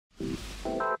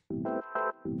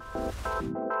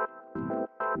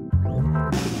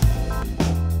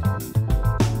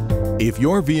If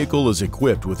your vehicle is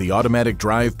equipped with the automatic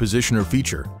drive positioner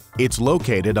feature, it's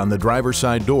located on the driver's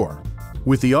side door.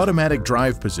 With the automatic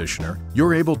drive positioner,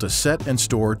 you're able to set and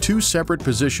store two separate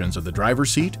positions of the driver's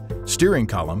seat, steering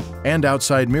column, and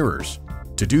outside mirrors.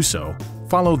 To do so,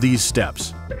 follow these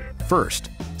steps. First,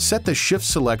 set the shift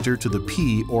selector to the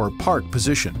P or park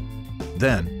position.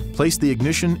 Then, place the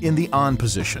ignition in the on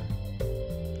position.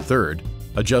 Third,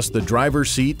 adjust the driver's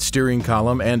seat, steering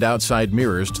column, and outside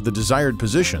mirrors to the desired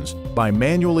positions by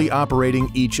manually operating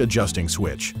each adjusting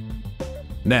switch.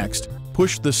 Next,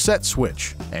 push the set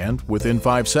switch and, within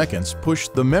 5 seconds, push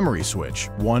the memory switch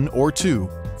 1 or 2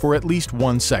 for at least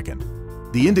 1 second.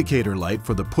 The indicator light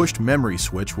for the pushed memory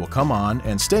switch will come on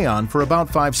and stay on for about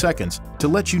 5 seconds to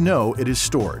let you know it is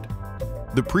stored.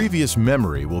 The previous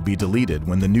memory will be deleted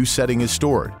when the new setting is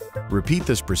stored. Repeat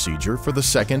this procedure for the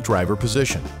second driver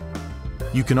position.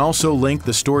 You can also link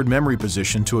the stored memory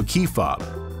position to a key fob.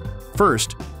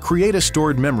 First, create a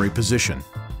stored memory position.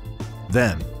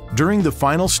 Then, during the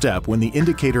final step when the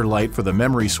indicator light for the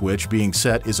memory switch being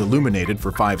set is illuminated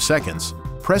for 5 seconds,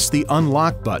 press the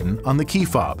unlock button on the key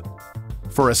fob.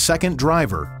 For a second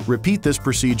driver, repeat this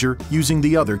procedure using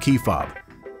the other key fob.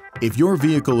 If your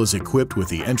vehicle is equipped with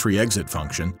the entry-exit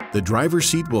function, the driver's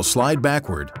seat will slide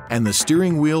backward and the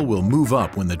steering wheel will move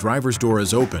up when the driver's door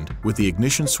is opened with the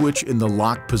ignition switch in the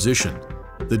lock position.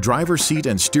 The driver's seat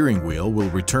and steering wheel will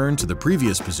return to the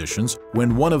previous positions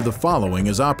when one of the following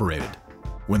is operated: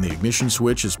 when the ignition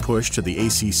switch is pushed to the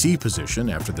ACC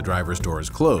position after the driver's door is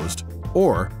closed,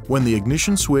 or when the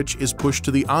ignition switch is pushed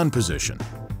to the on position.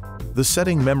 The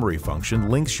setting memory function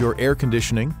links your air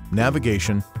conditioning,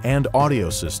 navigation, and audio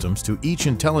systems to each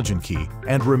intelligent key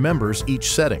and remembers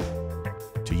each setting.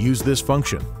 To use this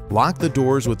function, lock the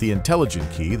doors with the intelligent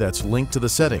key that's linked to the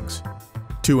settings.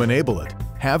 To enable it,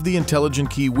 have the intelligent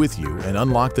key with you and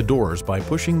unlock the doors by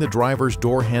pushing the driver's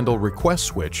door handle request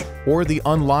switch or the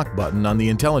unlock button on the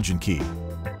intelligent key.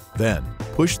 Then,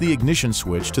 push the ignition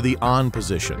switch to the on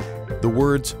position. The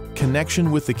words "Connection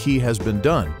with the key has been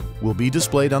done" will be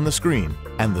displayed on the screen,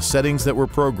 and the settings that were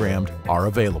programmed are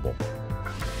available.